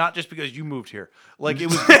 Yeah, and not just because you moved here. Like it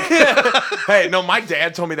was Hey, no, my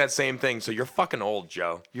dad told me that same thing. So you're fucking old,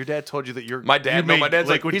 Joe. your dad told you that My dad, you my made dad's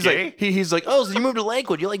like, Lakewood he's gay? like, he's like, oh, so you moved to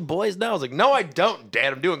Lakewood? You like boys now? I was like, no, I don't,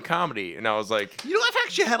 Dad. I'm doing comedy, and I was like, You know, I've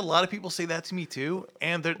actually had a lot of people say that to me too.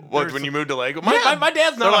 And what? When you moved to Lakewood? Yeah. My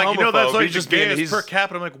dad's they're not a like, you know, that's homophobe. like He's the just being, gayest he's per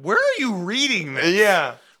capita. I'm like, where are you reading this?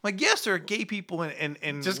 yeah. Like, yes, there are gay people in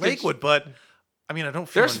Just 'cause- Lakewood, but I mean, I don't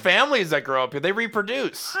feel There's families that grow up here. They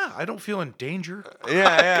reproduce. I don't feel in danger.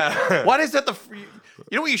 Yeah. Why is that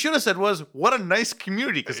you know what you should have said was, what a nice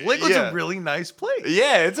community, because Lakewood's Yeah. a really nice place.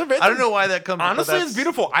 Yeah, it's a bit. I don't know why that comes. but Honestly, that's- it's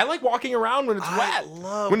beautiful. I like walking around when it's I wet.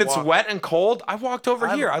 love when it's walk- wet and cold. I walked over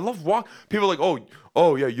here. I love walk. People are like,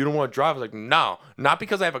 oh yeah, you don't want to drive. I was like, no, not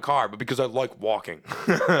because I have a car, but because I like walking.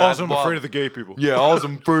 Also, I'm afraid of the gay people. Yeah, also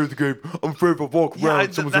I'm afraid of the gay. I'm afraid if I walk Yeah,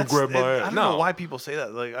 around, someone's gonna grab my I ass. don't know why people say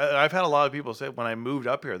that. Like, I've had a lot of people say when I moved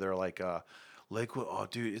up here, they're like, Lakewood, oh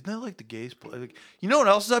dude, isn't that like the gayest place? Like, you know what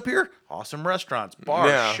else is up here? Awesome restaurants, bars,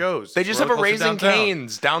 Yeah. shows. They just Really have a close to Raising downtown.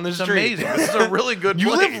 Cane's down the It's street. amazing. This is a really good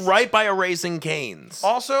You place. live right by a Raising Cane's.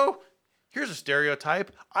 Also, here's a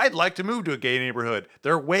stereotype. I'd like to move to a gay neighborhood.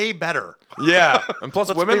 They're way better. Yeah, and plus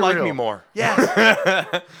Let's women be like real. me more. Yeah.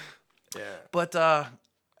 Yeah. But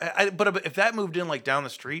but if that moved in like down the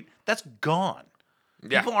street, that's gone.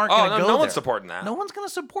 Yeah. People aren't Oh, going to no, go no there. one's supporting that. No one's going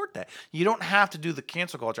to support that. You don't have to do the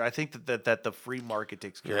cancel culture. I think that the free market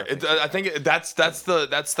takes care of it. I think that's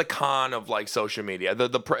the con of like social media.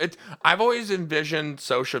 I've always envisioned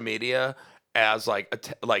social media as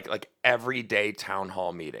like like everyday town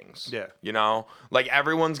hall meetings. Yeah. You know, like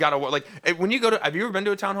everyone's got to like when you go to. Have you ever been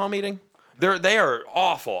to a town hall meeting? They are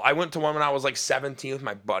awful. I went to one when I was like 17 with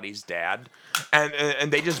my buddy's dad,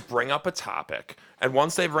 and they just bring up a topic. And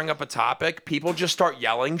once they bring up a topic, people just start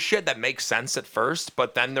yelling shit that makes sense at first,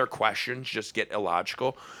 but then their questions just get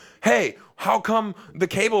illogical. Hey, how come the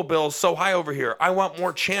cable bill's so high over here? I want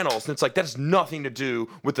more channels. And it's like, that has nothing to do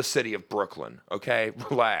with the city of Brooklyn. Okay,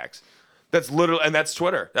 relax. That's literally, and that's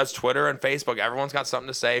Twitter. That's Twitter and Facebook. Everyone's got something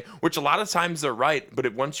to say, which a lot of times they're right. But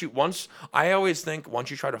I always think once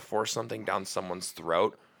you try to force something down someone's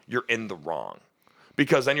throat, you're in the wrong,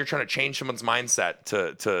 because then you're trying to change someone's mindset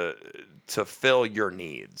to fill your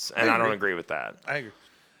needs, and I don't agree with that. I agree.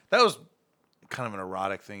 That was kind of an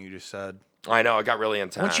erotic thing you just said. I know, it got really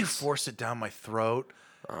intense. Once you force it down my throat,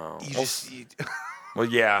 Well,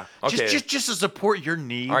 yeah. Okay. just to support your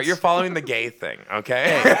needs. All right, you're following the gay thing,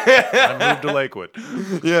 okay? I moved to Lakewood.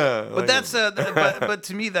 Yeah. But that's but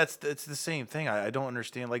to me it's the same thing. I don't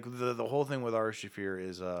understand. Like the whole thing with Ari Shaffir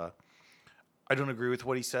is I don't agree with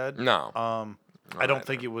what he said. No. I don't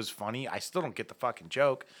think it was funny. I still don't get the fucking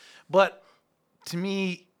joke. But to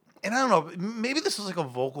me, and I don't know, maybe this is like a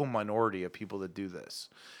vocal minority of people that do this.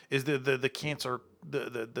 Is the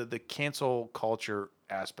cancel culture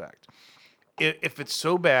aspect. If it's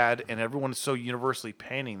so bad and everyone is so universally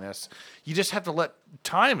panning this, you just have to let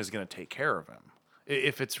time is going to take care of him.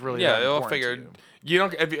 If it's really that they'll important figure. to you. You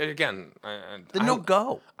don't. Again, Then no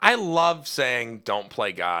go. I love saying "don't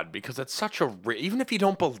play God" because it's such a. Even if you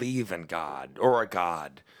don't believe in God or a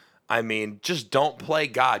God, I mean, just don't play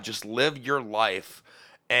God. Just live your life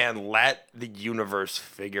and let the universe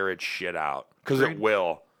figure its shit out because it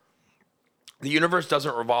will. The universe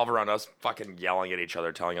doesn't revolve around us fucking yelling at each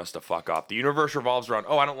other, telling us to fuck off. The universe revolves around,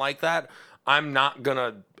 oh, I don't like that. I'm not going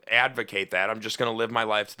to advocate that. I'm just going to live my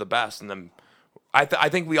life to the best. And then I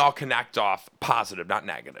think we all connect off positive, not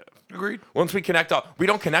negative. Agreed. Once we connect off, we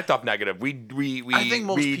don't connect off negative. We I think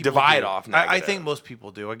most people divide do. off negative. I think most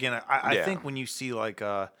people do. Again, I think when you see like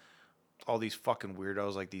all these fucking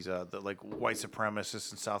weirdos, like these the like white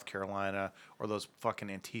supremacists in South Carolina, or those fucking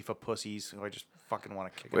Antifa pussies who I just fucking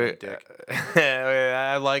want to kick in the dick.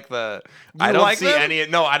 I like the. You I don't like see them? any.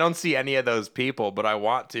 No, I don't see any of those people, but I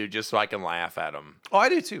want to just so I can laugh at them. Oh, I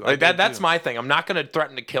do too. Like that's my thing. I'm not gonna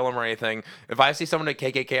threaten to kill him or anything. If I see someone at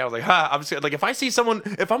KKK, I was like, ha. I'm just like, if I see someone,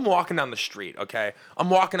 if I'm walking down the street, okay, I'm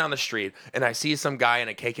walking down the street and I see some guy in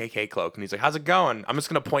a KKK cloak and he's like, how's it going? I'm just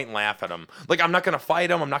gonna point and laugh at him. Like I'm not gonna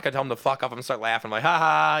fight him. I'm not gonna tell him to fuck off. I'm gonna start laughing. I'm like, ha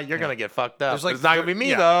ha, you're gonna get fucked up. There's like it's not gonna be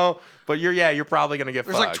me though. But you're probably gonna get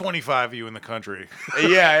There's fucked. like 25 of you in the country,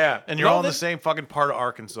 yeah. and you're all in the same fucking part of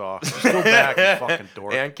Arkansas. Just go back, you fucking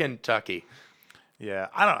dork. And Kentucky. Yeah,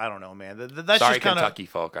 I don't know, man. That's Sorry, just kind of. Kentucky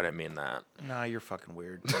folk. I didn't mean that. Nah, you're fucking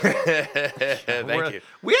weird. Thank you.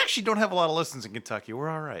 We actually don't have a lot of listens in Kentucky. We're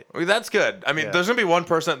all right. Well, that's good. I mean, Yeah. there's gonna be one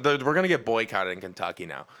person. We're gonna get boycotted in Kentucky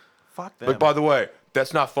now. Fuck them. Like, by the way,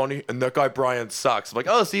 that's not funny, and that guy Brian sucks. I'm like,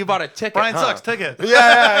 oh, so you bought a ticket? Brian huh? sucks. Ticket.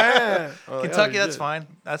 Yeah. Oh, Kentucky, yeah, that's fine.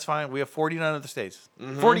 That's fine. We have 49 other states.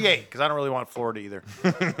 48, because I don't really want Florida either.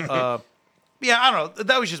 Yeah, I don't know.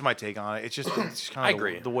 That was just my take on it. It's just kind I of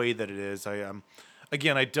agree. the way that it is.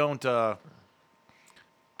 Again, I don't.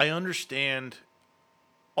 I understand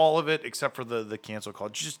all of it except for the cancel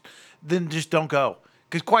culture. Just don't go.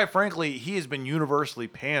 Because quite frankly, he has been universally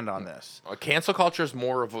panned on this. Cancel culture is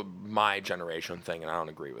more of my generation thing, and I don't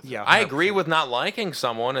agree with it. Yeah, I agree 100%. with not liking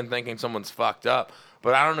someone and thinking someone's fucked up,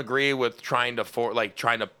 but I don't agree with trying to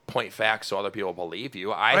point facts so other people believe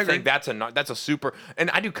you. I think agree. that's a super. And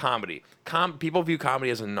I do comedy. People view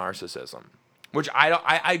comedy as a narcissism, which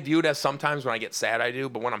I view it as sometimes when I get sad I do,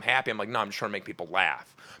 but when I'm happy I'm like, no, I'm just trying to make people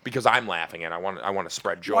laugh because I'm laughing and I want to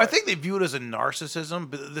spread joy. Well, I think they view it as a narcissism,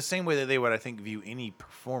 but the same way that they would, I think, view any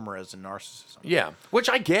performer as a narcissism. Yeah, which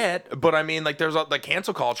I get, but I mean, like, there's the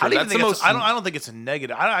cancel culture. I don't, That's even the think most. I don't think it's a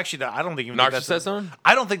negative. I don't think even think that's Narcissism?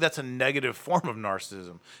 I don't think that's a negative form of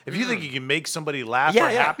narcissism. If you think you can make somebody laugh Yeah,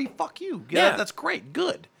 or yeah. happy, fuck you. Yeah. That's great.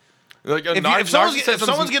 Good. Like, If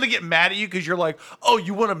someone's gonna get mad at you because you're like, oh,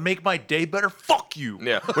 you want to make my day better? Fuck you.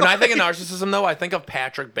 Yeah. When I think of narcissism, though, I think of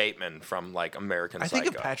Patrick Bateman from like American I Psycho.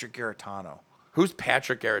 think of Patrick Garitano, Who's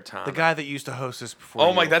Patrick Garitano? the guy that used to host this before.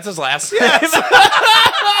 Oh my, you. that's his last name.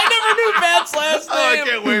 I never knew Pat's last name. Oh, I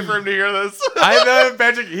can't wait for him to hear this. I know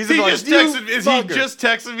Patrick. He's He gonna be just like, texted me. "You He fucker." just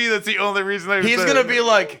texted me. That's the only reason I. He's said gonna it. be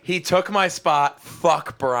like, he took my spot.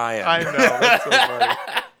 Fuck Brian. I know. That's so funny.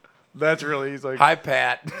 That's really. He's like. Hi,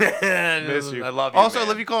 Pat. Miss you. I love you. Also, man. I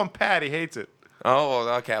love you. Call him Pat. He hates it. Oh,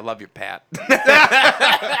 well, okay. I love you, Pat.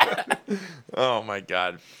 Oh my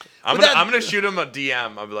God. I'm But gonna shoot him a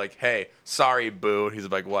DM. I'll be like, hey, sorry, boo. He's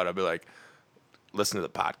like, what? I'll be like, listen to the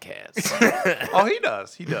podcast. Oh, he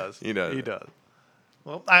does. He does. He does. He does.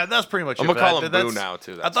 Well, that's pretty much I'm it. gonna call But him that's- Boo now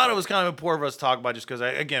too. I That's thought it fine. was kind of important for us to talk about just because,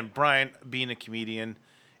 again, Brian being a comedian,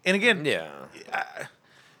 and again, Yeah.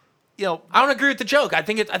 you know, I don't agree with the joke. I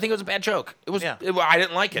think it was a bad joke. It was. Yeah. I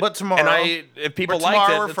didn't like it. But tomorrow, and if people or liked it,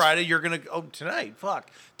 tomorrow or it's- Friday, you're gonna. Oh, tonight, fuck.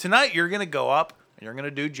 Tonight, you're gonna go up and you're gonna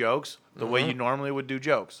do jokes the way you normally would do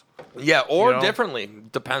jokes. Yeah, or You know? differently.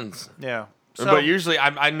 Depends. Yeah. So, But usually,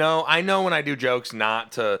 I know when I do jokes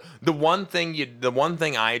not to. The one thing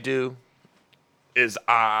I do is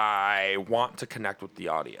I want to connect with the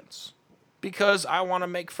audience because I want to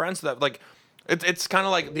make friends that like. It's kind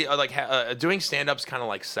of like doing stand up's kind of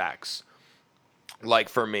like sex. Like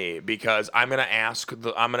for me, because I'm gonna ask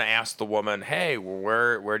the woman, hey,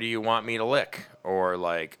 where do you want me to lick? Or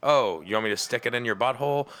like, oh, you want me to stick it in your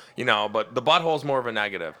butthole? You know, but the butthole is more of a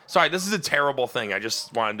negative. Sorry, this is a terrible thing. I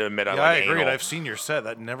just wanted to admit I Yeah, like I agree. anal. I've seen your set.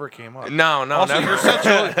 That never came up. No, Also,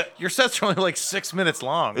 never. your set's only like 6 minutes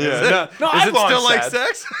long. Yeah, Is it, no, is I've it long still like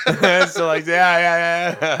sets. sex? So like,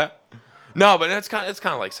 yeah. No, but it's kind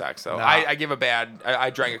of like sex though. No. I give a bad. I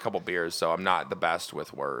drank a couple beers, so I'm not the best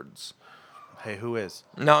with words. Hey, who is?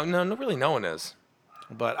 No, really, no one is.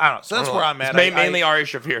 But I don't know. So that's where I'm at. It's mainly Ari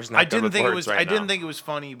Shafir's not I good didn't with think it words was. right I didn't now. think it was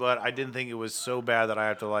funny, but I didn't think it was so bad that I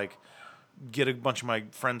have to like get a bunch of my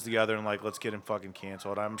friends together and like let's get him fucking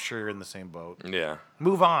canceled. I'm sure you're in the same boat. Yeah.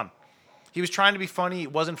 Move on. He was trying to be funny.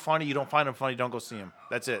 It wasn't funny. You don't find him funny. Don't go see him.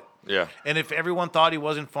 That's it. Yeah. And if everyone thought he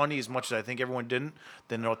wasn't funny as much as I think everyone didn't,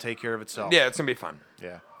 then it'll take care of itself. Yeah, it's gonna be fun.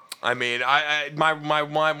 Yeah. I mean,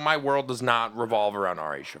 my world does not revolve around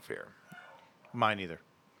Ari Shafir. Mine either.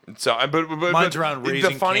 So, but Mine's around the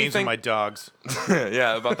raising funny canes thing, and my dogs.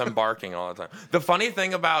 yeah, about them barking all the time. The funny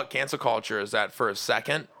thing about cancel culture is that for a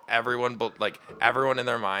second, everyone in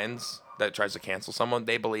their minds that tries to cancel someone,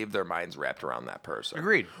 they believe their mind's wrapped around that person.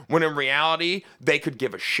 Agreed. When in reality, they could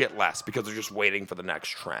give a shit less because they're just waiting for the next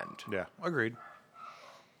trend. Yeah. Agreed.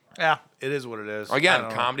 Yeah, it is what it is. I Again, don't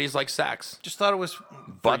know. comedy's like sex. Just thought it was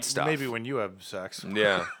Butt for stuff. Maybe when you have sex.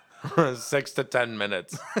 Yeah. 6 to 10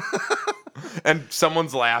 minutes. And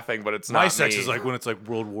someone's laughing, but it's not My sex me. is like when it's like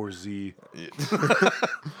World War Z.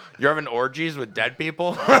 You're having orgies with dead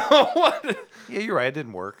people? What? Yeah, you're right. It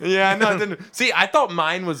didn't work. Yeah, no, it didn't. See, I thought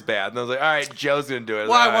mine was bad. And I was like, all right, Joe's going to do it.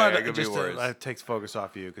 Well, I All right, wanted it to could be just worse. that takes focus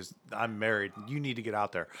off you because I'm married. You need to get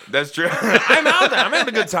out there. That's true. I'm out there. I'm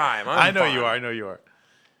having a good time. I know you are. I know you are.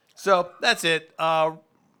 So that's it. So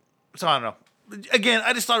I don't know. Again,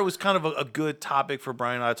 I just thought it was kind of a good topic for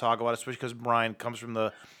Brian and I to talk about, especially because Brian comes from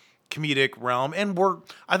the comedic realm. And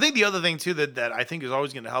I think the other thing, too, that I think is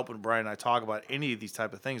always going to help when Brian and I talk about any of these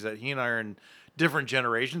type of things, that he and I are in different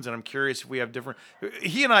generations, and I'm curious if we have different...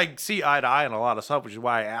 He and I see eye to eye on a lot of stuff, which is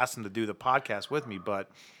why I asked him to do the podcast with me, but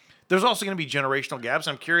there's also going to be generational gaps.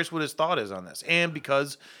 I'm curious what his thought is on this. And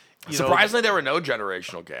because... Surprisingly, there were no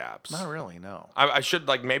generational gaps. Not really, no. I should,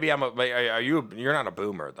 like, maybe you're not a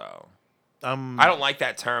boomer, though. I don't like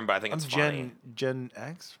that term, but I think I'm it's funny. Gen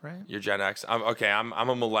X, right? You're Gen X. I'm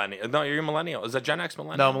a millennial. No, you're a millennial. Is that Gen X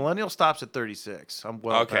millennial? No, millennial stops at 36. I'm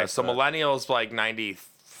well Okay, past so that. millennials like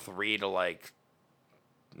 93 to like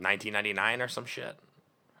 1999 or some shit.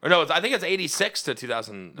 Or no, I think it's 86 to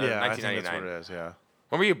 2000. Yeah, I think 1999. that's what it is. Yeah.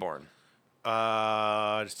 When were you born?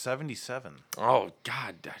 77. Oh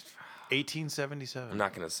God, 1877. I'm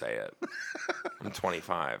not gonna say it. I'm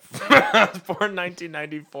 25. I was born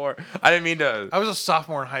 1994. I didn't mean to. I was a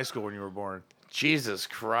sophomore in high school when you were born. Jesus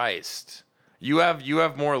Christ. You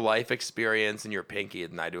have more life experience in your pinky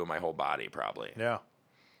than I do in my whole body, probably. Yeah.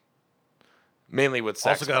 Mainly with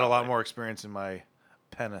sex. Also got a lot probably. more experience in my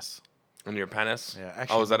penis. In your penis? Yeah, Oh,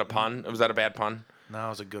 actually- was that a pun? Was that a bad pun? No, it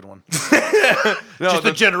was a good one. No, Just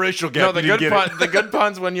the generational gap. No, the you didn't good get pun, the good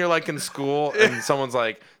puns when you're like in school and someo's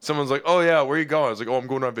like, oh yeah, where you going? I was like, oh, I'm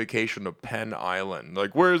going on vacation to Penn Island.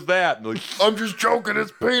 Like, where's that? And like, I'm just joking.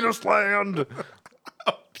 It's Penis Land.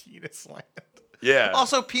 Penis land. Yeah.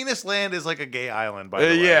 Also, Penis Land is like a gay island, by the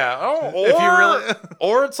way. Yeah. Oh, or, If you really-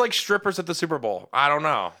 or it's like strippers at the Super Bowl. I don't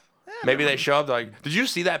know. Maybe they show up like. Did you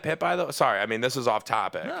see that pit by the way? Sorry, I mean this is off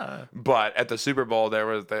topic. Nah. But at the Super Bowl,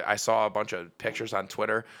 I saw a bunch of pictures on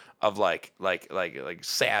Twitter of like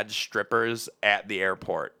sad strippers at the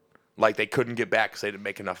airport. Like they couldn't get back because they didn't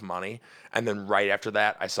make enough money. And then right after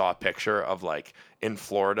that, I saw a picture of like in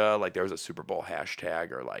Florida, like there was a Super Bowl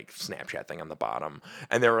hashtag or like Snapchat thing on the bottom,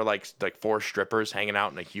 and there were like 4 strippers hanging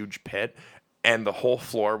out in a huge pit, and the whole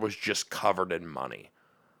floor was just covered in money.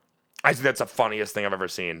 I think that's the funniest thing I've ever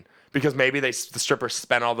seen. Because maybe the strippers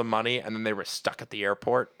spent all the money and then they were stuck at the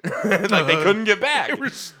airport. Like they couldn't get back. They were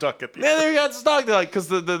stuck at the Yeah, they got stuck. They're like, because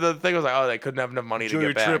the thing was like, oh, they couldn't have enough money Enjoy to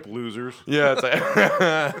your get back. trip, losers. Yeah, it's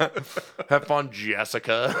like, have fun,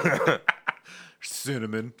 Jessica.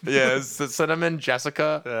 Cinnamon. Yeah, it's the Cinnamon,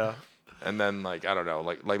 Jessica. Yeah. And then like I don't know,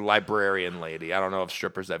 like librarian lady. I don't know if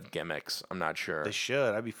strippers have gimmicks. I'm not sure. They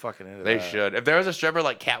should. I'd be fucking into They that. should. If there was a stripper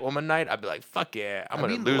like Catwoman night, I'd be like, fuck yeah, I'm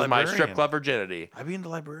gonna mean, the lose my strip librarian. club virginity. I'd be into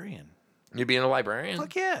librarian. You being a librarian?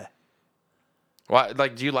 Fuck yeah. What?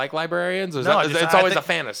 Like, do you like librarians? Or is No, that, I just- it's I always think- a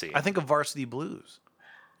fantasy. I think of Varsity Blues.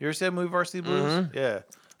 You ever see that movie, Varsity Blues? Yeah.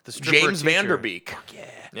 The stripper James teacher. Vanderbeek. Yeah.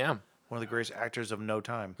 Yeah. one of the greatest actors of no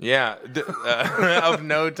time. Yeah, of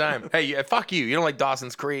no time. Hey, yeah, fuck you. You don't like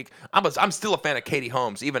Dawson's Creek. I'm still a fan of Katie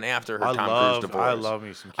Holmes even after her Tom Cruise divorce. I love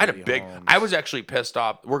me some I had a Katie big. Holmes. I was actually pissed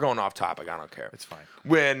off. We're going off topic. I don't care. It's fine.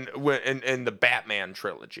 When in the Batman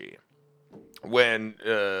trilogy, when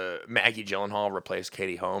Maggie Gyllenhaal replaced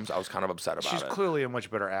Katie Holmes, I was kind of upset about She's it. clearly a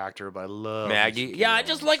much better actor, but I love Maggie. Yeah, I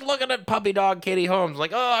just like looking at puppy dog Katie Holmes.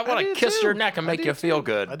 Like, oh, I want to kiss your neck and make you feel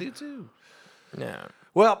good. I do too. Yeah.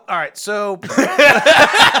 Well, all right. So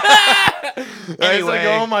Anyway,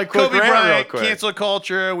 oh my Kobe real Bryant, quick. cancel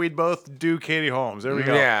culture. We'd both do Katie Holmes. There we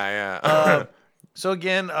go. Yeah. So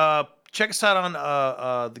again, check us out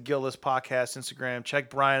on the Guiltless Podcast Instagram. Check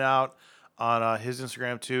Brian out on his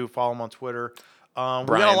Instagram too. Follow him on Twitter. We got a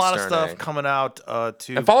Brian lot of Stern, stuff eh? coming out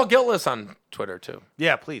to. And follow Guiltless on Twitter too.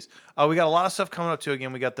 Yeah, please. We got a lot of stuff coming up too.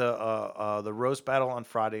 Again, we got the roast battle on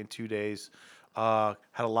Friday in 2 days. Had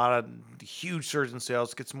a lot of huge surge in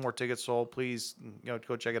sales. Get some more tickets sold, please.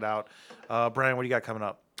 Go check it out. Brian, what do you got coming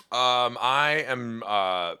up? I am.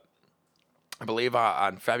 I believe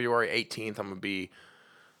on February 18th, I'm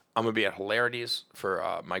gonna be at Hilarities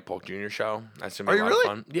for Mike Polk Jr. show. That's gonna be a lot of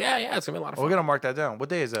fun. Yeah, it's gonna be a lot of fun. We're gonna mark that down. What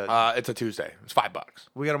day is that? It's a Tuesday. It's $5.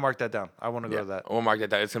 We gotta mark that down. I want to go to that. We'll mark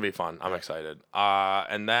that down. It's gonna be fun. I'm excited.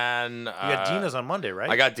 And then You got Dina's on Monday,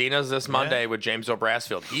 right? I got Dina's this Monday with James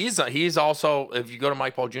O'Brassfield. He's also, if you go to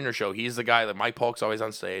Mike Polk Jr. show, he's the guy that Mike Polk's always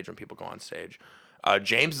on stage when people go on stage.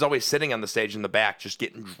 James is always sitting on the stage in the back, just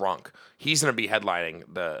getting drunk. He's gonna be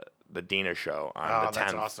headlining the Dina show on the 10th.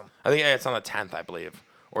 That's awesome. I think it's on the 10th, I believe,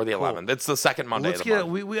 or the 11th. It's the second Monday Let's of the get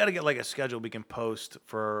month. we got to get like a schedule we can post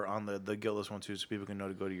for on the Guiltless one too, so people can know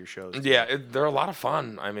to go to your shows. Yeah, they're a lot of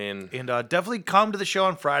fun. I mean, And definitely come to the show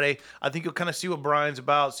on Friday. I think you'll kind of see what Brian's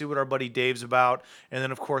about, see what our buddy Dave's about, and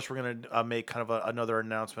then of course we're gonna make kind of another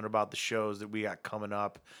announcement about the shows that we got coming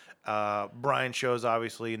up. Brian shows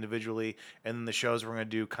obviously individually, and then the shows we're gonna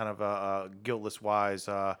do kind of guiltless wise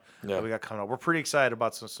that we got coming up. We're pretty excited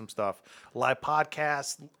about some stuff, live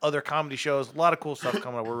podcasts, other comedy shows, a lot of cool stuff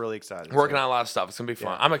coming up. We're really excited. working on a lot of stuff. It's gonna be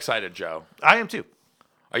fun. I'm excited, Joe. I am too.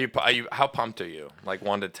 Are you? How pumped are you? Like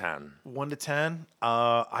 1 to 10? 1 to 10.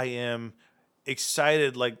 I am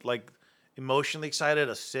excited, like emotionally excited.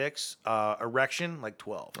 A 6. Erection like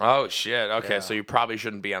 12. Oh shit. Okay, Yeah. so you probably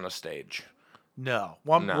shouldn't be on a stage. No,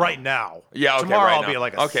 well, I'm No. right now. Yeah. Okay. Tomorrow right I'll now. be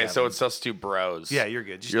like a okay. 7. So it's us two bros. Yeah, you're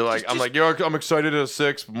good. You're like, I'm excited at a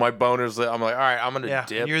 6. But my boner's lit. I'm like, all right, I'm gonna yeah.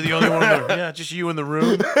 dip. And you're the only one. Just you in the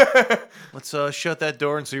room. Let's shut that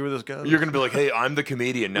door and see where this goes. You're gonna be like, hey, I'm the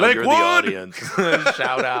comedian. Now Lakewood! you're the audience.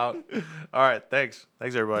 Shout out. All right, thanks,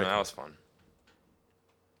 everybody. That was fun.